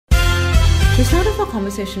To start off our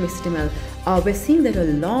conversation, Mr. De Mel, we're seeing that a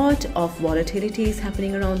lot of volatility is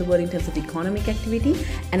happening around the world in terms of economic activity,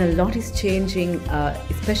 and a lot is changing,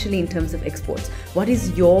 especially in terms of exports. What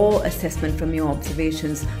is your assessment from your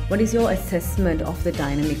observations? What is your assessment of the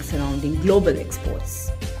dynamics surrounding global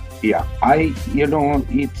exports? Yeah,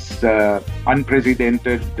 it's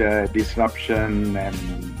unprecedented disruption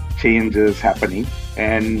and changes happening,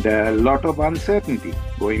 and a lot of uncertainty.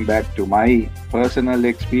 Going back to my personal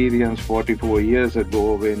experience 44 years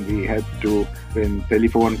ago, when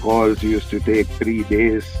telephone calls used to take 3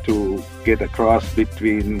 days to get across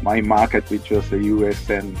between my market, which was the US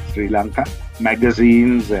and Sri Lanka.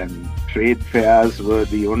 Magazines and trade fairs were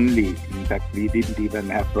the only, in fact, we didn't even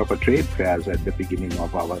have proper trade fairs at the beginning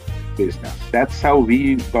of our business. That's how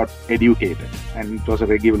we got educated, and it was a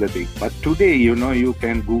regular thing. But today, you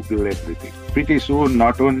can Google everything. Pretty soon,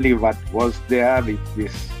 not only what was there with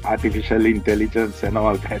this artificial intelligence and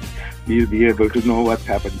all that, we'll be able to know what's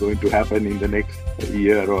going to happen in the next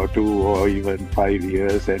year or two or even 5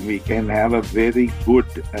 years, and we can have a very good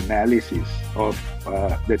analysis of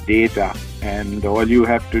the data, and all you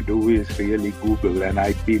have to do is really Google, and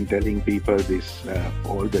I've been telling people this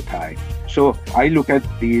all the time. So I look at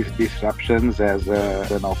these disruptions as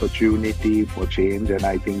an opportunity for change, and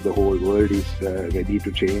I think the whole world is ready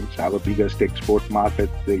to change. Our biggest export market,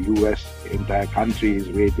 the US, entire country is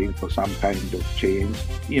waiting for some kind of change.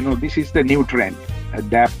 This is the new trend.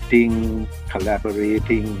 Adapting,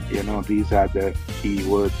 collaborating, these are the key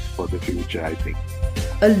words for the future, I think.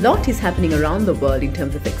 A lot is happening around the world in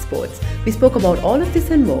terms of exports. We spoke about all of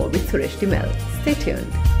this and more with Suresh De Mel. Stay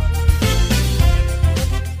tuned.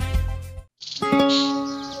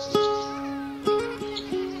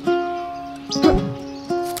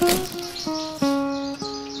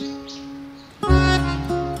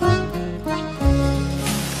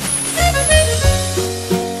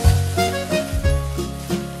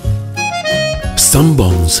 Some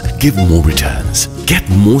bonds give more returns. Get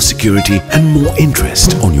more security and more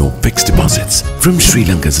interest on your fixed deposits from Sri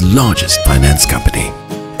Lanka's largest finance company,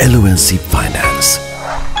 LMDtv Finance.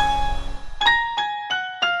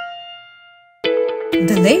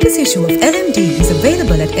 The latest issue of LMD is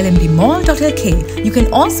available at lmdmall.lk. You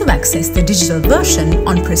can also access the digital version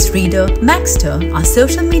on Press Reader, Maxter, our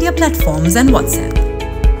social media platforms and WhatsApp.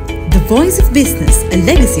 The Voice of Business, a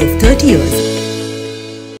legacy of 30 years.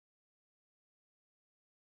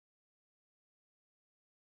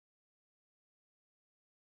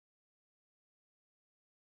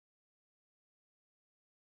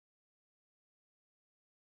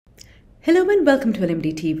 Hello and welcome to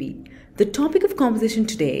LMDtv. The topic of conversation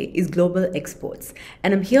today is global exports,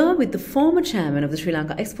 and I'm here with the former chairman of the Sri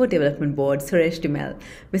Lanka Export Development Board, Suresh De Mel.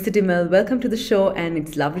 Mr. De Mel, welcome to the show, and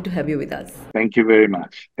it's lovely to have you with us. Thank you very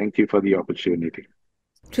much. Thank you for the opportunity.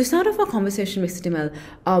 To start off our conversation, Mr. De Mel,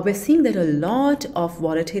 we're seeing that a lot of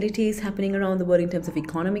volatility is happening around the world in terms of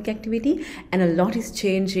economic activity, and a lot is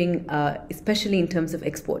changing, especially in terms of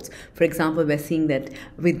exports. For example, we're seeing that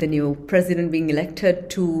with the new president being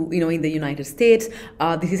elected in the United States,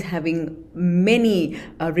 this is having many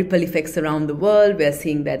ripple effects around the world. We're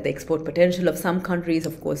seeing that the export potential of some countries,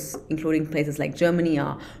 of course, including places like Germany,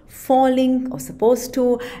 are falling or supposed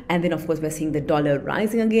to. And then, of course, we're seeing the dollar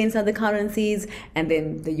rising against other currencies, and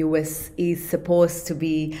then the US is supposed to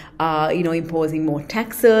be, imposing more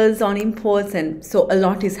taxes on imports, and so a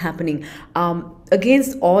lot is happening.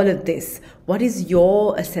 Against all of this, what is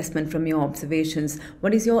your assessment from your observations?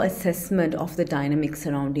 What is your assessment of the dynamics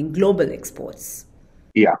surrounding global exports?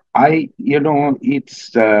 Yeah,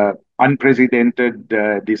 it's unprecedented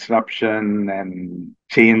disruption and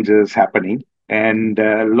changes happening, and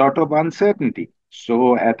a lot of uncertainty.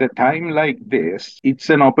 So at a time like this, it's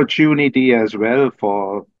an opportunity as well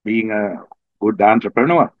for being a good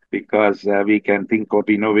entrepreneur, because we can think of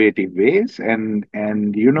innovative ways.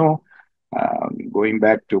 Going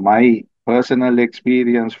back to my personal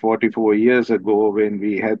experience 44 years ago,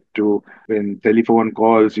 when telephone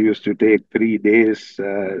calls used to take 3 days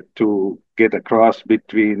to get across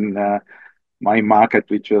between my market,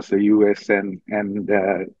 which was the US and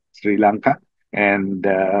Sri Lanka. And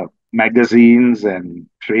magazines and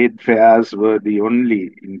trade fairs were the only,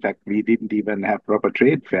 in fact, we didn't even have proper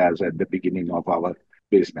trade fairs at the beginning of our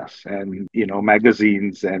business. And,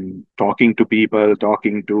 magazines and talking to people,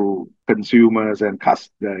 talking to consumers and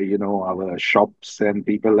our shops and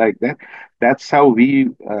people like that. That's how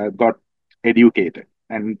we got educated.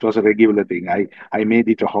 And it was a regular thing. I made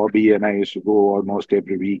it a hobby, and I used to go almost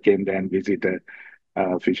every weekend and visit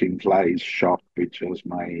a fishing flies shop, which was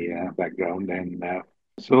my background. And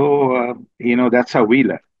that's how we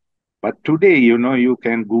learn. But today, you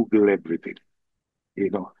can Google everything.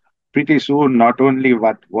 pretty soon, not only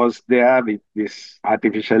what was there with this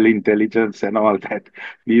artificial intelligence and all that,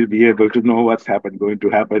 we'll be able to know what's going to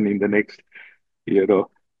happen in the next, you know,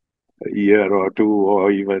 year or two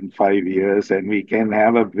or even 5 years, and we can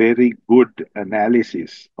have a very good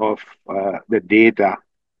analysis of the data.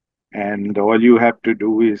 And all you have to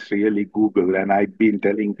do is really Google. And I've been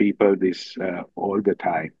telling people this all the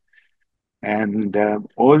time. And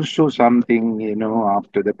also something,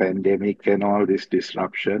 after the pandemic and all this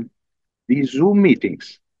disruption, these Zoom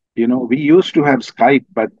meetings. We used to have Skype,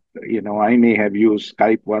 but, I may have used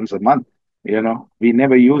Skype once a month. We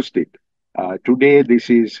never used it. Today, this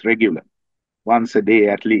is regular, once a day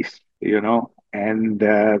at least, and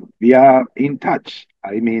we are in touch.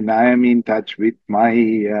 I mean, I am in touch with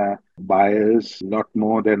my buyers a lot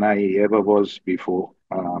more than I ever was before.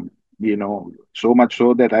 So much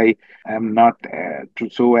so that I am not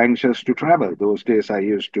so anxious to travel. Those days I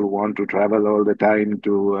used to want to travel all the time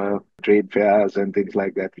to trade fairs and things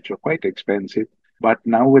like that, which were quite expensive. But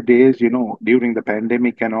nowadays, during the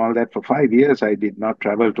pandemic and all that, for 5 years, I did not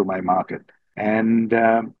travel to my market. And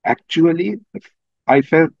actually, I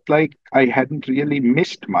felt like I hadn't really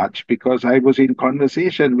missed much because I was in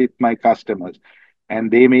conversation with my customers.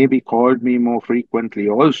 And they maybe called me more frequently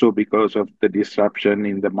also because of the disruption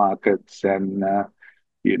in the markets and,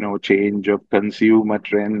 change of consumer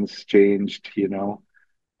trends changed,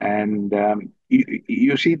 And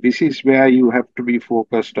you see, this is where you have to be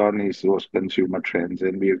focused on is those consumer trends.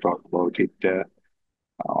 And we'll talk about it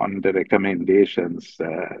on the recommendations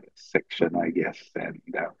section, I guess. And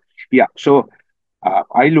yeah, so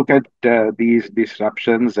I look at these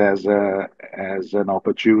disruptions as an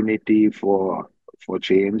opportunity for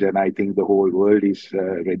change, and I think the whole world is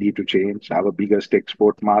ready to change. Our biggest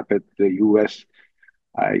export market, the U.S.,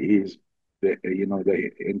 is the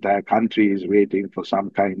entire country is waiting for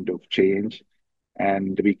some kind of change,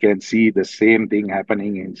 and we can see the same thing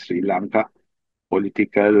happening in Sri Lanka.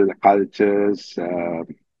 Political cultures,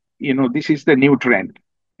 this is the new trend,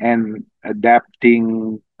 and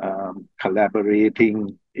adapting,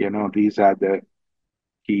 collaborating, these are the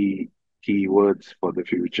key words for the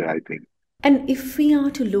future, I think. And if we are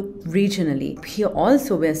to look regionally, here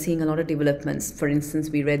also we're seeing a lot of developments. For instance,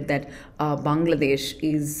 we read that Bangladesh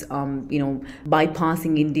is,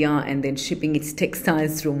 bypassing India and then shipping its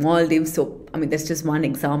textiles through Maldives. So, I mean, that's just one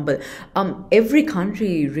example. Every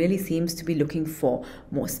country really seems to be looking for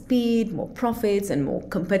more speed, more profits, and more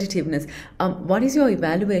competitiveness. What is your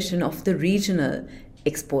evaluation of the regional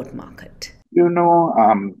export market?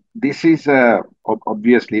 This is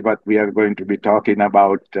obviously what we are going to be talking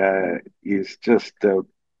about is just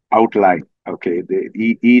outline. Okay,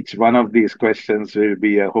 each one of these questions will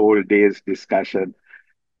be a whole day's discussion.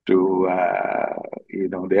 There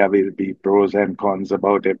will be pros and cons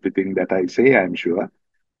about everything that I say, I'm sure.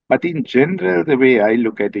 But in general, the way I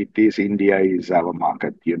look at it is India is our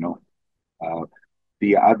market.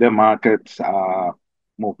 The other markets are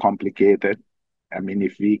more complicated. I mean,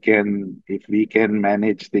 if we can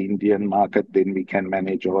manage the Indian market, then we can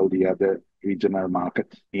manage all the other regional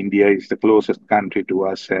markets. India is the closest country to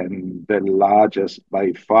us and the largest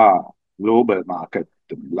by far global market,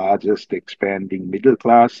 the largest expanding middle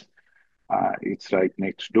class. It's right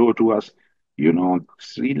next door to us. India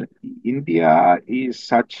is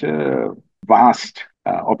such a vast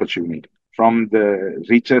opportunity. From the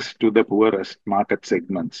richest to the poorest market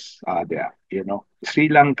segments are there. Sri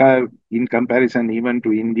Lanka, in comparison even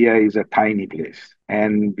to India, is a tiny place.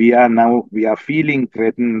 And we are feeling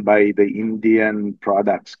threatened by the Indian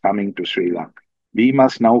products coming to Sri Lanka. We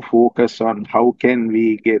must now focus on how can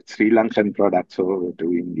we get Sri Lankan products over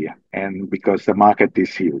to India. And because the market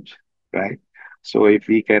is huge, right? So if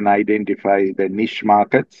we can identify the niche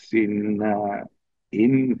markets in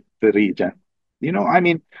the region,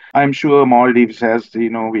 I'm sure Maldives has,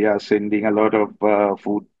 we are sending a lot of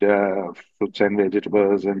fruits and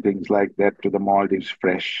vegetables and things like that to the Maldives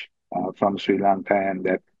fresh from Sri Lanka, and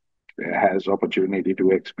that has opportunity to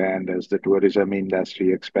expand as the tourism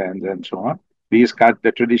industry expands and so on.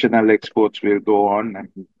 The traditional exports will go on.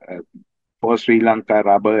 For Sri Lanka,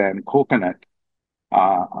 rubber and coconut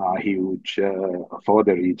are huge for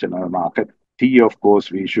the regional market. Tea, of course,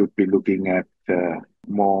 we should be looking at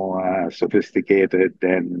more sophisticated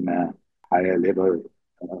and higher level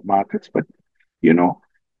markets. But,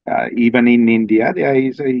 even in India, there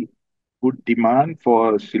is a good demand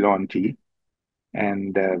for Ceylon tea.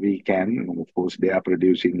 And of course, they are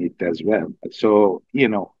producing it as well. So,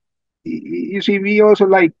 you see, we also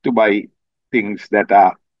like to buy things that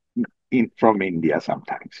are from India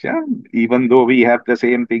sometimes. Yeah, even though we have the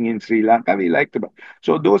same thing in Sri Lanka, we like to buy.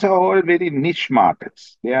 So those are all very niche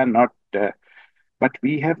markets. They are not But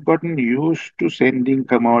we have gotten used to sending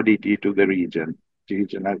commodity to the regional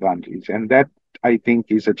countries. And that, I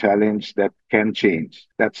think, is a challenge that can change.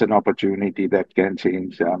 That's an opportunity that can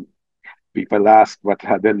change. People ask what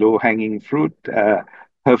are the low-hanging fruits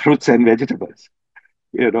and vegetables.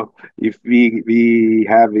 If we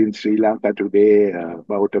have in Sri Lanka today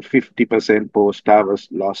about a 50%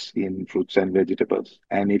 post-harvest loss in fruits and vegetables,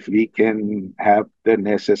 and if we can have the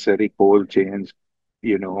necessary cold chains,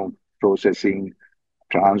 processing,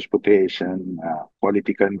 transportation,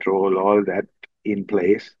 quality control, all that in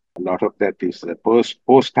place. A lot of that is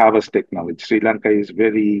post-harvest technology. Sri Lanka is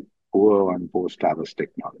very poor on post-harvest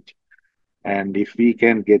technology. And if we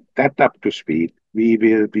can get that up to speed, we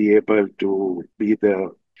will be able to be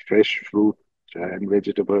the fresh fruit and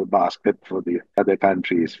vegetable basket for the other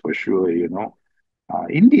countries for sure.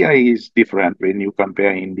 India is different when you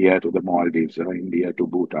compare India to the Maldives or India to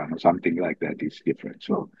Bhutan or something like that. It's different.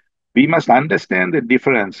 So we must understand the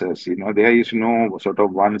differences. There is no sort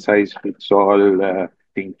of one size fits all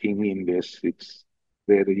thinking in this. It's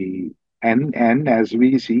very and as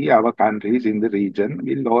we see, our countries in the region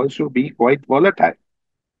will also be quite volatile.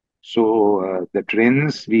 So the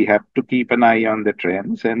trends, we have to keep an eye on the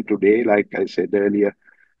trends. And today, like I said earlier,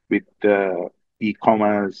 with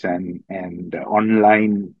e-commerce and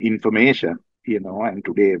online information, and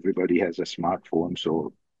today everybody has a smartphone,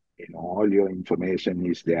 so all your information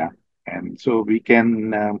is there, and so we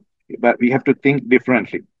can, but we have to think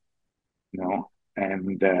differently,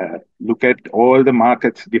 and look at all the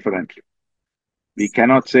markets differently. We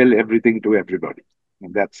cannot sell everything to everybody.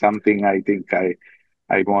 And that's something I think I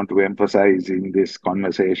want to emphasize in this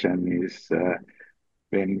conversation is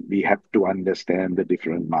when we have to understand the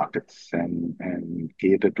different markets and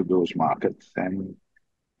cater to those markets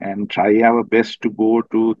and try our best to go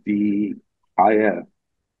to the higher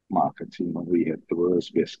markets. We have the world's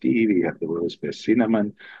best tea, we have the world's best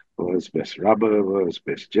cinnamon, world's best rubber, world's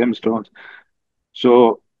best gemstones.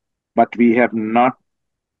 So, but we have not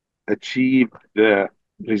achieved the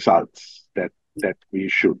results that we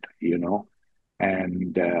should,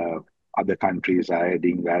 and other countries are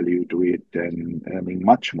adding value to it and earning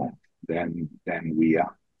much more than we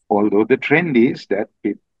are. Although the trend is that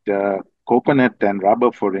coconut and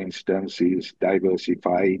rubber, for instance, is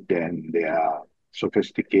diversified and they are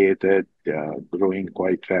sophisticated, growing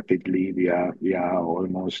quite rapidly. We are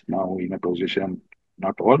almost now in a position,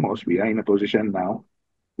 not almost, we are in a position now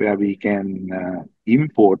where we can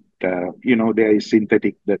import, there is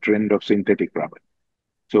the trend of synthetic rubber.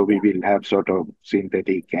 So we will have sort of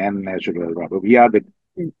synthetic and natural rubber. We are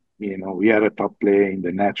we are a top player in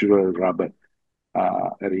the natural rubber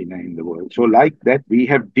arena in the world. So like that, we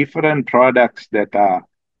have different products that are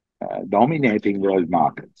dominating world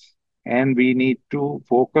markets. And we need to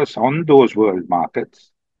focus on those world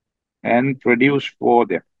markets and produce for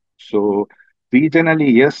them. So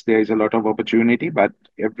regionally, yes, there is a lot of opportunity, but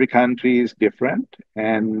every country is different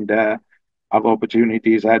and our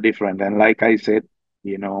opportunities are different. And like I said,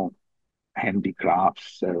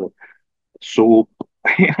 handicrafts, soap,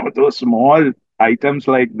 those small items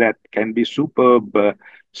like that can be superb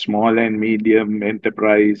small and medium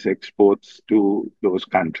enterprise exports to those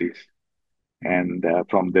countries and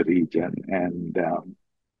from the region. And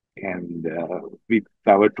with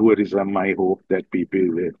our tourism, I hope that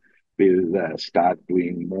people will start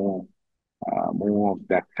doing more of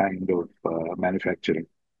that kind of manufacturing.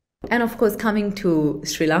 And of course, coming to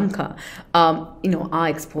Sri Lanka, our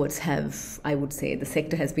exports have, I would say, the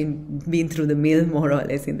sector has been through the mill more or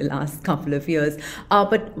less in the last couple of years.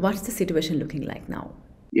 But what's the situation looking like now?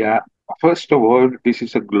 Yeah, first of all, this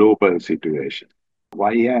is a global situation.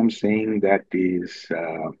 Why I'm saying that is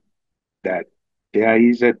that there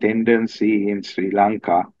is a tendency in Sri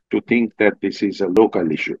Lanka to think that this is a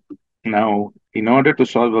local issue. Now, in order to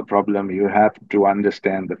solve a problem, you have to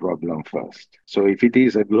understand the problem first. So if it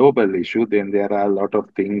is a global issue, then there are a lot of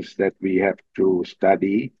things that we have to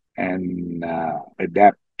study and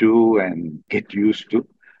adapt to and get used to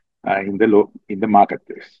in the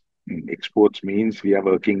marketplace. Exports means we are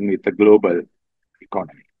working with the global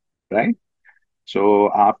economy, right?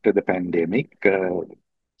 So after the pandemic,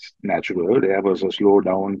 it's natural, there was a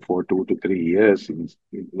slowdown for 2 to 3 years in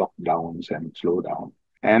lockdowns and slowdown.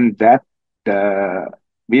 And that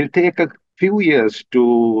will take a few years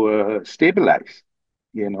to stabilize,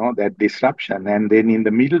 that disruption. And then in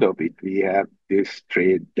the middle of it, we have this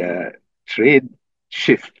trade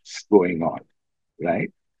shifts going on,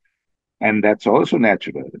 right? And that's also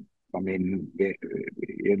natural. I mean,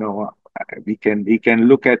 we can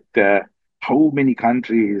look at how many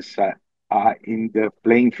countries are in the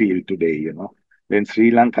playing field today. When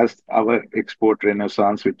Sri Lanka's our export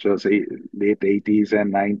renaissance, which was late 80s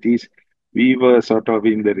and 90s, we were sort of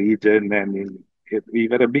in the region and we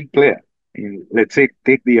were a big player. Let's say,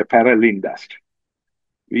 take the apparel industry.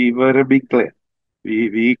 We were a big player.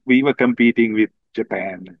 We were competing with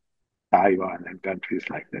Japan, Taiwan, and countries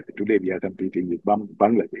like that. Today we are competing with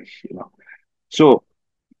Bangladesh. So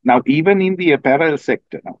now, even in the apparel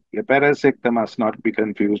sector, now the apparel sector must not be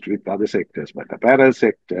confused with other sectors, but apparel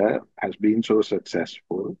sector has been so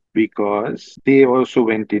successful because they also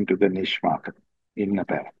went into the niche market in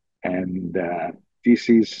apparel. And this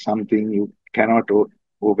is something you cannot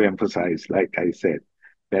overemphasize, like I said,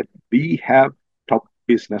 that we have top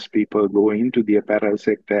business people go into the apparel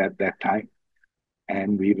sector at that time.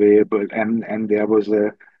 And we were able, and there was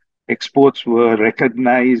exports were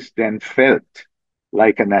recognized and felt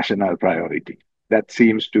like a national priority. That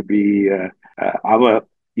seems to be our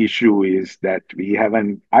issue is that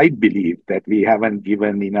I believe that we haven't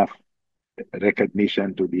given enough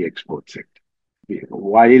recognition to the export sector.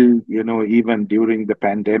 While, even during the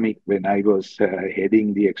pandemic, when I was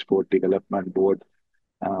heading the Export Development Board,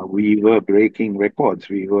 we were breaking records.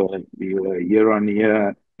 We were year on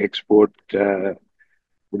year export. There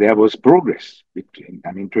was progress between,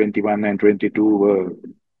 21 and 22 were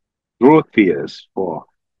growth years for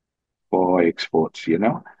exports.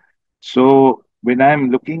 So when I'm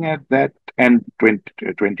looking at that, and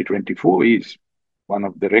 2024 is one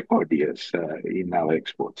of the record years in our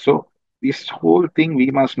exports. So this whole thing, we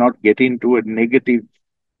must not get into a negative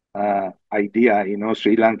idea.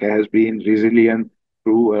 Sri Lanka has been resilient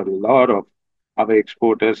through a lot of our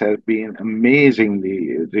exporters have been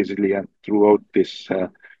amazingly resilient throughout these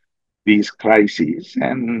crises.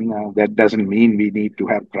 And that doesn't mean we need to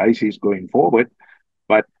have crises going forward.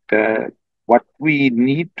 But what we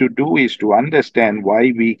need to do is to understand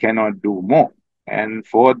why we cannot do more. And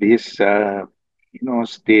for this,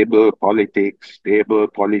 stable politics, stable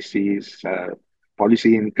policies,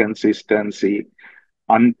 policy inconsistency,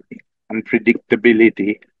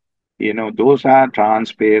 unpredictability, those are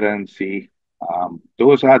transparency.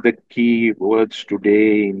 Those are the key words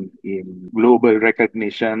today in global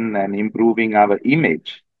recognition and improving our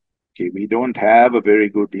image. Okay, we don't have a very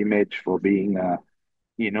good image for being,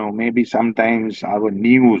 maybe sometimes our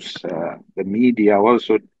news, the media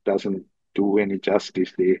also doesn't do any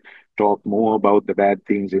justice. They talk more about the bad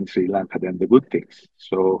things in Sri Lanka than the good things.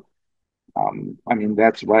 So,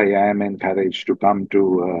 that's why I am encouraged to come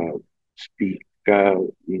to speak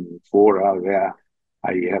in fora where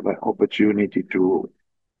I have an opportunity to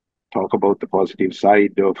talk about the positive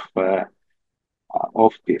side of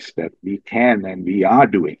this, that we can and we are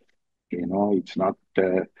doing. It's not.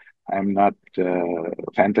 I'm not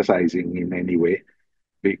fantasizing in any way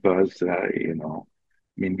because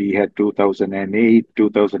we had 2008,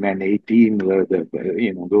 2018 were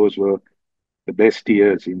those were the best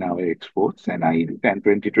years in our exports, and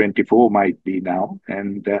 2024 might be now.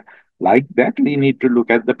 And like that, we need to look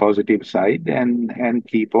at the positive side and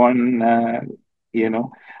keep on. The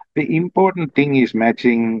important thing is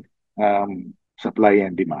matching supply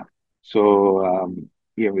and demand. So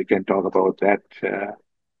we can talk about that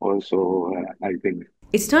also. I think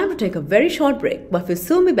It's time to take a very short break, but we'll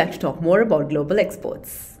soon be back to talk more about global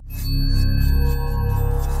exports.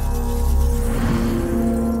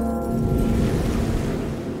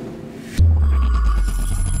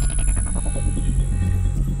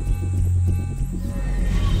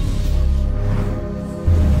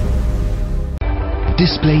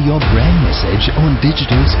 Display your brand message on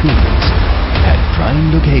digital screens at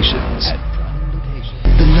prime locations.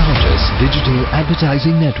 The largest digital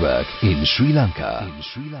advertising network in Sri Lanka.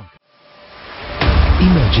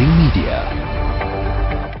 Emerging Media.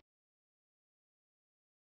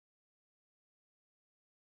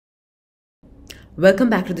 Welcome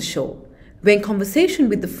back to the show. We're in conversation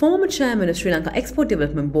with the former chairman of Sri Lanka Export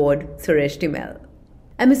Development Board, Suresh De Mel.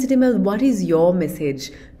 And Mr. De Mel, what is your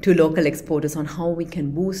message to local exporters on how we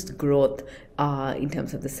can boost growth in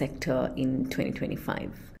terms of the sector in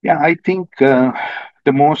 2025? Yeah, I think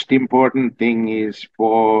the most important thing is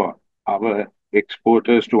for our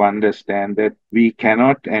exporters to understand that we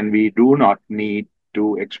cannot and we do not need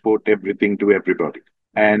to export everything to everybody.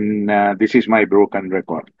 And this is my broken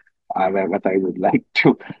record. What I would like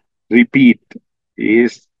to repeat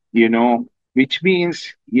is, which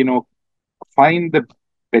means, find the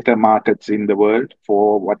better markets in the world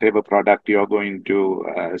for whatever product you're going to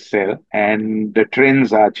sell. And the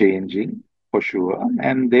trends are changing for sure.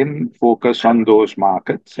 And then focus on those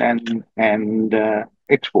markets and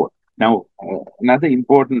export. Now, another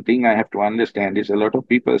important thing I have to understand is a lot of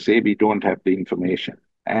people say we don't have the information.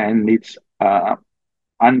 And it's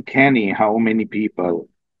uncanny how many people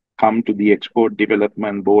come to the Export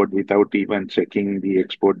Development Board without even checking the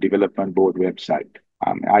Export Development Board website.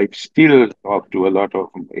 I've still talked to a lot of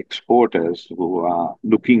exporters who are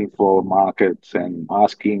looking for markets and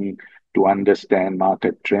asking to understand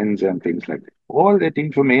market trends and things like that. All that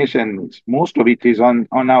information, most of it is on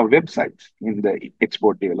our websites in the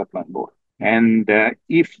Export Development Board. And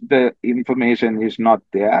if the information is not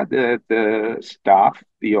there, the staff,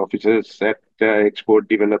 the officers at Export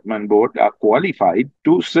Development Board are qualified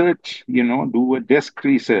to search, do a desk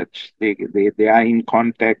research. They are in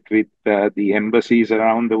contact with the embassies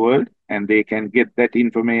around the world, and they can get that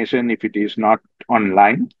information if it is not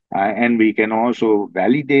online. And we can also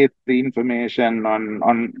validate the information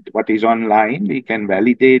on what is online. We can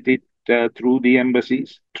validate it through the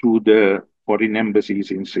embassies, through the foreign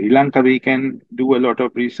embassies in Sri Lanka. We can do a lot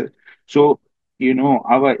of research. So,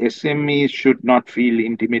 our SMEs should not feel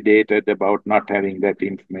intimidated about not having that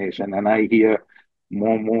information. And I hear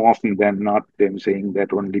more often than not them saying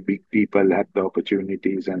that only big people have the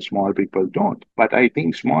opportunities and small people don't. But I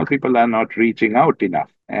think small people are not reaching out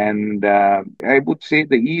enough. And I would say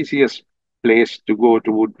the easiest place to go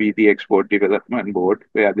to would be the Export Development Board,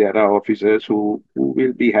 where there are officers who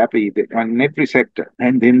will be happy in every sector.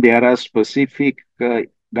 And then there are specific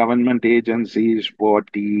government agencies for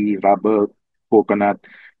tea, rubber, coconut,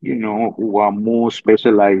 who are more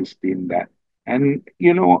specialized in that. And,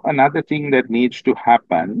 another thing that needs to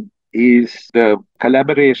happen is the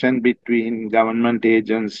collaboration between government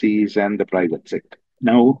agencies and the private sector.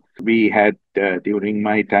 Now, we had, during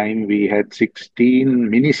my time, we had 16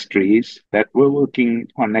 ministries that were working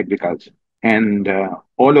on agriculture. And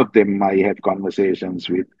all of them I had conversations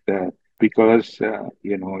with because,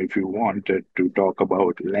 if you wanted to talk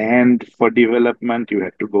about land for development, you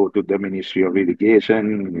had to go to the Ministry of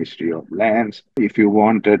Irrigation, Ministry of Lands. If you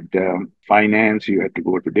wanted finance, you had to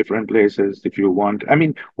go to different places. If you want,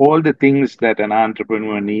 all the things that an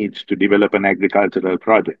entrepreneur needs to develop an agricultural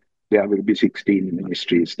project, there will be 16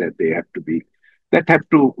 ministries that have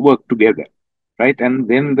to work together, right? And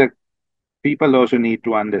then the people also need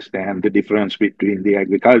to understand the difference between the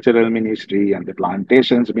agricultural ministry and the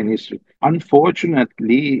plantations ministry.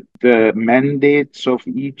 Unfortunately, the mandates of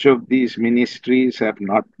each of these ministries have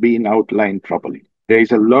not been outlined properly. There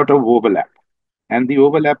is a lot of overlap. And the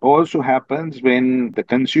overlap also happens when the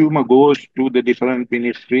consumer goes to the different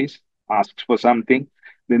ministries, asks for something,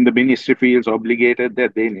 then the ministry feels obligated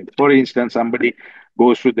that they need. For instance, somebody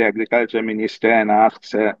goes to the agriculture minister and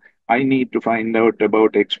asks, I need to find out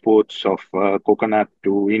about exports of coconut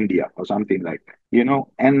to India or something like that,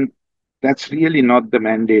 and that's really not the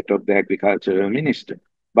mandate of the agricultural minister.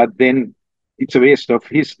 But then it's a waste of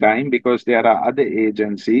his time because there are other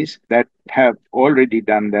agencies that have already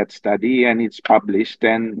done that study and it's published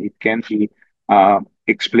and it can be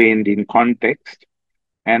explained in context.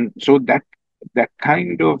 And so that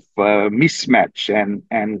kind of mismatch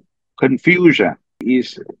and confusion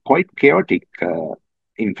is quite chaotic,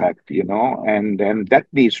 in fact, and that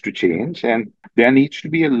needs to change. And there needs to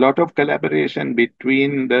be a lot of collaboration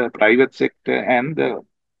between the private sector and the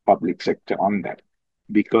public sector on that.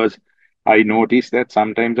 Because I notice that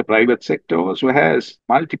sometimes the private sector also has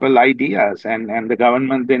multiple ideas, and the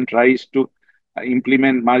government then tries to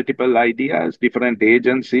implement multiple ideas, different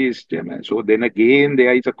agencies. So then again,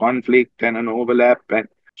 there is a conflict and an overlap. And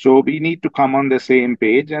so we need to come on the same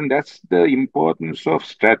page, and that's the importance of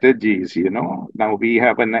strategies. Now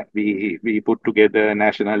we put together a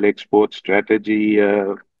national export strategy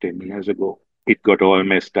 10 years ago. It got all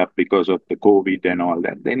messed up because of the COVID and all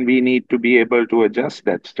that. Then we need to be able to adjust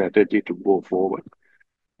that strategy to go forward.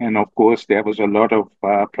 And of course, there was a lot of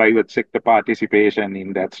private sector participation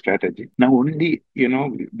in that strategy. Now, only,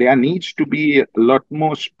 there needs to be a lot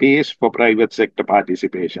more space for private sector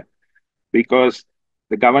participation because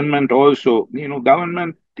the government also,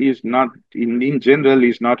 government is not, in general,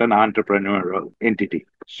 is not an entrepreneurial entity.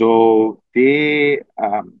 So they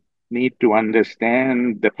need to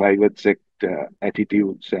understand the private sector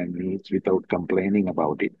attitudes and needs without complaining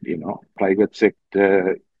about it. Private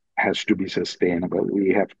sector has to be sustainable. We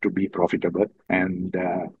have to be profitable, and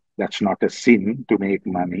that's not a sin to make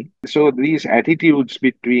money. So these attitudes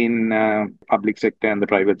between public sector and the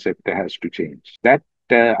private sector has to change. That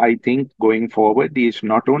I think going forward is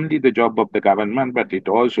not only the job of the government, but it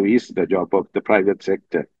also is the job of the private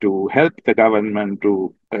sector to help the government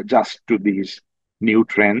to adjust to these new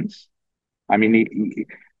trends.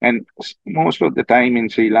 And most of the time in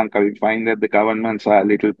Sri Lanka, we find that the governments are a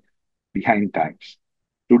little behind times.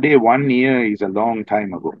 Today, 1 year is a long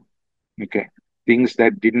time ago. Okay. Things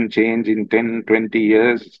that didn't change in 10, 20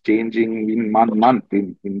 years, changing in one month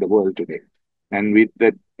in the world today. And with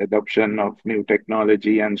the adoption of new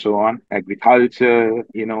technology and so on, agriculture,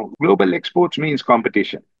 global exports means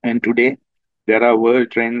competition. And today, there are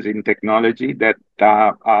world trends in technology that we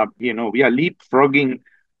are leapfrogging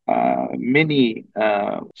many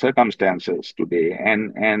circumstances today,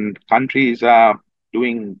 and countries are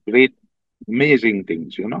doing great, amazing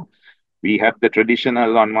things. We have the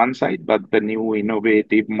traditional on one side, but the new,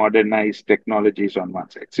 innovative, modernized technologies on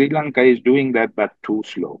one side. Sri Lanka is doing that, but too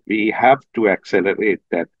slow. We have to accelerate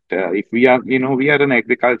that. If we are an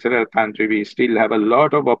agricultural country, we still have a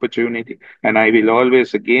lot of opportunity. And I will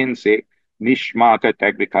always again say niche market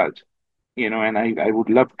agriculture. And I would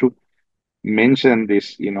love to mention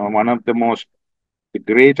this, one of the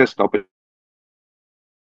greatest opportunities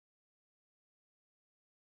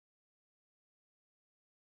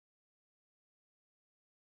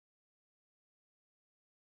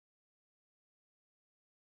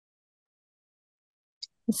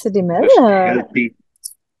in Sri Lanka is the agriculture and Mr. De Mel, most healthy,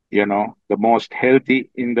 the most healthy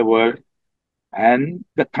in the world. And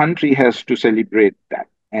the country has to celebrate that.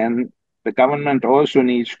 And the government also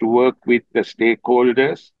needs to work with the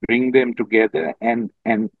stakeholders, bring them together, and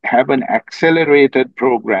have an accelerated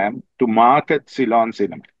program to market Ceylon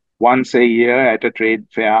cinnamon. Once a year at a trade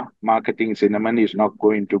fair, marketing cinnamon is not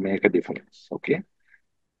going to make a difference. Okay.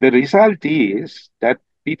 The result is that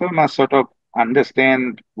people must sort of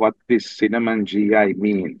understand what this cinnamon GI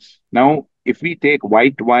means. Now, if we take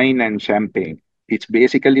white wine and champagne, it's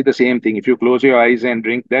basically the same thing. If you close your eyes and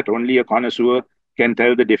drink that, only a connoisseur can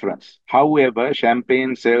tell the difference. However,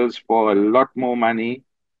 champagne sells for a lot more money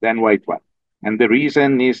than white wine. And the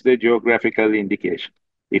reason is the geographical indication.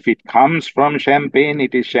 If it comes from Champagne,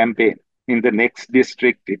 it is champagne. In the next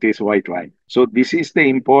district, it is white wine. So this is the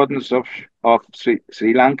importance of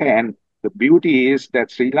Sri Lanka. And the beauty is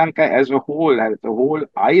that Sri Lanka as a whole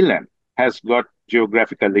island, has got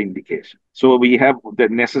geographical indication. So we have the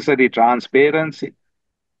necessary transparency,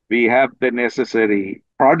 we have the necessary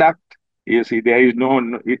product. You see, there is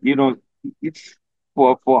it's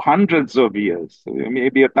for hundreds of years,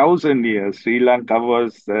 maybe 1,000 years, Sri Lanka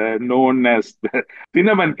was known as the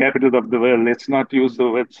cinnamon capital of the world. Let's not use the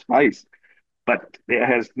word spice, but there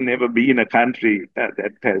has never been a country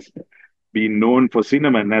that has been known for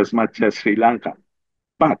cinnamon as much as Sri Lanka.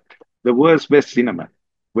 But the world's best cinnamon,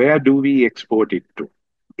 where do we export it to?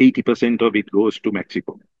 80% of it goes to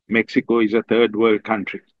Mexico. Mexico is a third world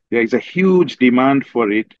country. There is a huge demand for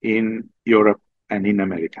it in Europe and in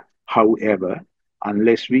America. However,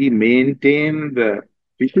 unless we maintain the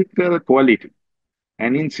physical quality,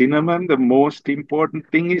 and in cinnamon, the most important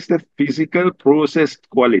thing is the physical processed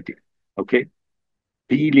quality. Okay?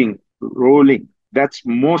 Peeling, rolling. That's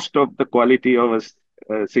most of the quality of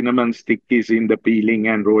a cinnamon stick is in the peeling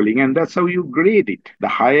and rolling, and that's how you grade it. The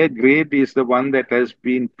higher grade is the one that has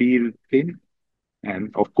been peeled thin,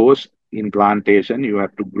 and of course, in plantation, you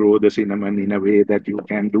have to grow the cinnamon in a way that you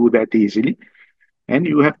can do that easily. And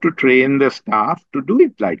you have to train the staff to do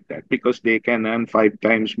it like that because they can earn 5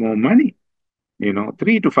 times more money,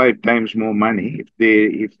 3 to 5 times more money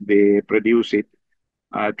if they produce it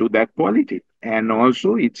to that quality. And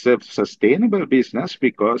also, it's a sustainable business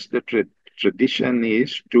because the tradition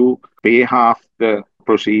is to pay half the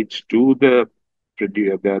proceeds to the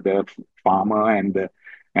farmer and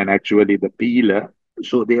actually the peeler,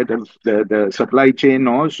 so that the supply chain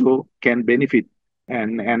also can benefit,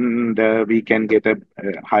 and we can get a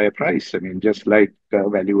higher price. I mean, just like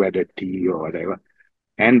value added tea or whatever.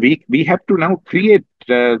 And we have to now create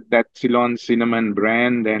that Ceylon cinnamon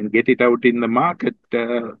brand and get it out in the market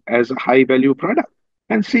as a high value product.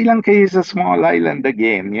 And Sri Lanka is a small island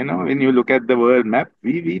again. When you look at the world map,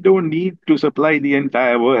 we don't need to supply the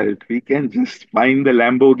entire world. We can just find the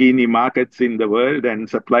Lamborghini markets in the world and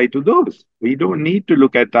supply to those. We don't need to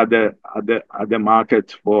look at other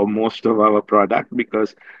markets for most of our product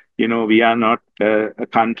because we are not a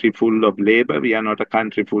country full of labor. We are not a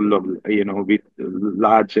country full of, with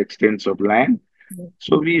large extents of land.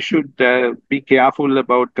 So we should be careful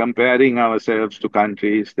about comparing ourselves to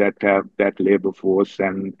countries that have that labor force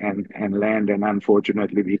and land. And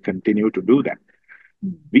unfortunately, we continue to do that.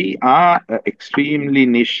 We are an extremely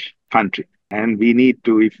niche country. And we need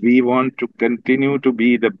to, if we want to continue to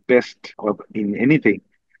be the best in anything,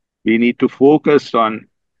 we need to focus on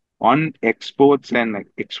exports and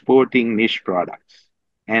exporting niche products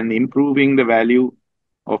and improving the value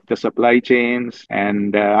of the supply chains.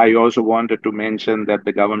 And I also wanted to mention that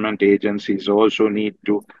the government agencies also need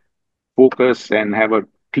to focus and have a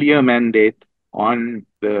clear mandate on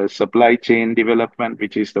the supply chain development,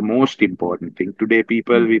 which is the most important thing. Today,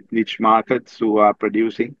 people with niche markets who are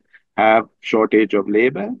producing have shortage of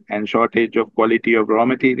labor and shortage of quality of raw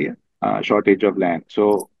material. shortage of land.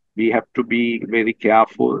 So we have to be very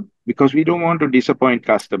careful because we don't want to disappoint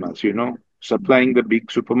customers. Supplying the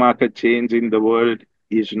big supermarket chains in the world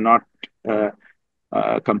is not a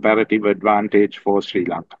comparative advantage for Sri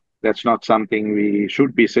Lanka. That's not something we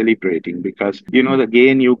should be celebrating because,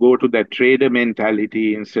 again, you go to that trader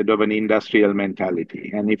mentality instead of an industrial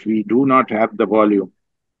mentality. And if we do not have the volume,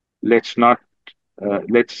 let's not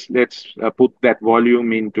let's put that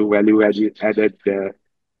volume into value added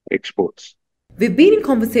exports. We've been in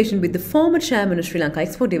conversation with the former chairman of Sri Lanka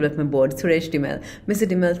Export Development Board, Suresh De Mel. Mr.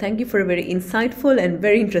 De Mel, thank you for a very insightful and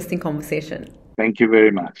very interesting conversation. Thank you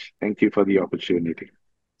very much. Thank you for the opportunity.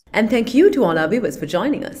 And thank you to all our viewers for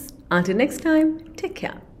joining us. Until next time, take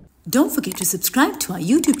care. Don't forget to subscribe to our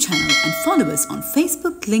YouTube channel and follow us on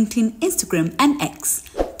Facebook, LinkedIn, Instagram and X.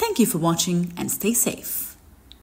 Thank you for watching and stay safe.